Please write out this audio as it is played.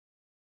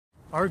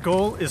Our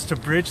goal is to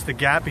bridge the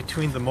gap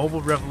between the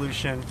mobile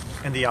revolution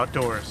and the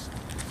outdoors.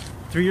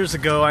 3 years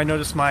ago, I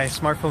noticed my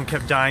smartphone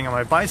kept dying on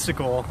my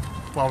bicycle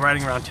while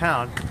riding around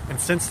town,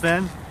 and since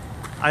then,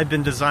 I've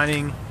been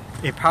designing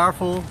a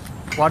powerful,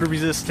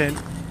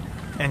 water-resistant,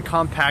 and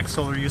compact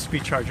solar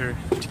USB charger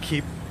to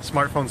keep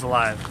smartphones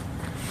alive.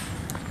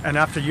 And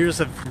after years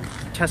of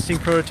testing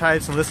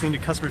prototypes and listening to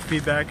customer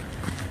feedback,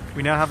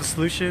 we now have a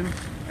solution,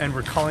 and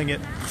we're calling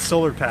it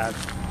SOLARPAD.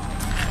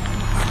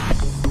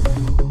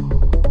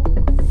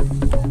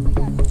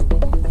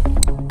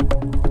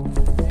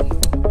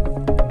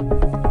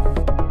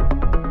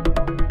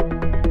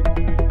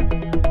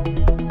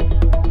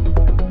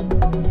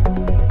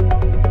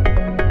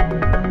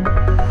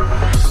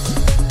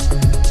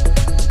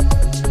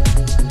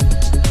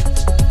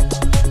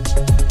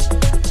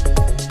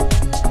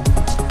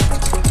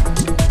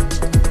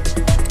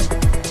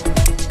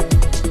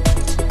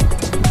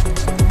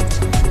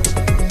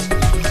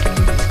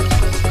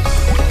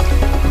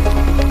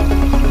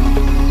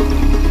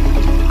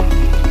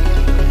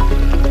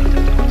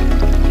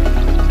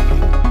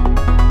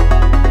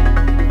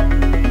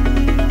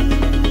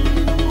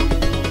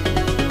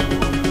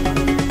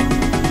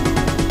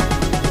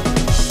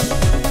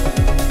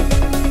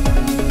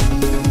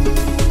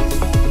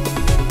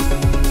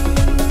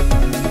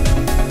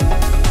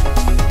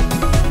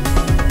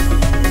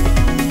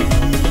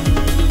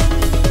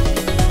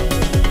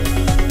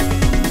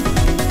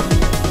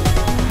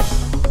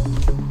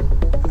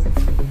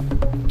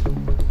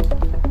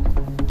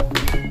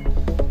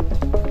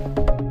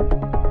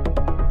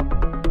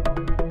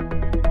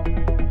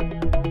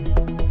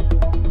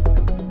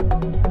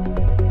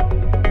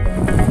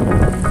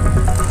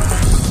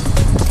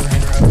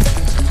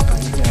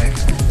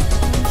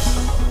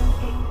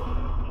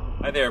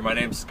 Hi there, my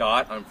name's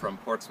Scott. I'm from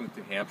Portsmouth,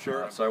 New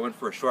Hampshire. So I went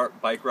for a short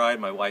bike ride.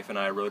 My wife and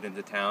I rode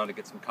into town to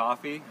get some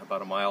coffee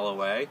about a mile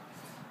away.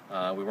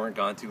 We weren't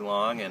gone too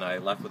long and I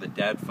left with a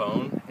dead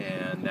phone,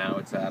 and now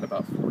it's at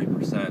about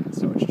 40%,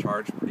 so it's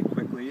charged pretty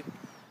quickly.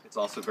 It's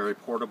also very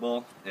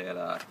portable.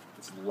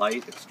 It's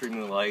light,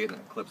 extremely light, and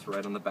it clips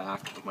right on the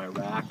back of my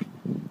rack.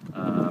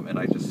 And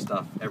I just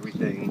stuff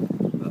everything,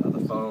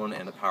 the phone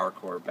and the power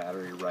cord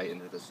battery, right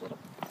into this little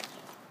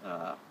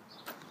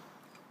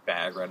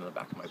bag right on the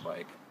back of my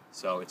bike.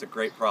 So it's a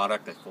great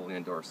product. I fully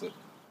endorse it.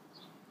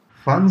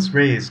 Funds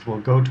raised will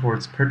go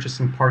towards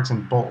purchasing parts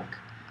in bulk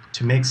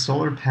to make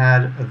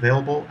SOLARPAD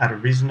available at a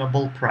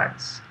reasonable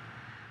price.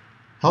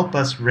 Help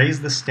us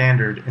raise the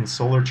standard in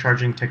solar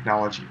charging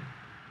technology.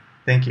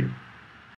 Thank you.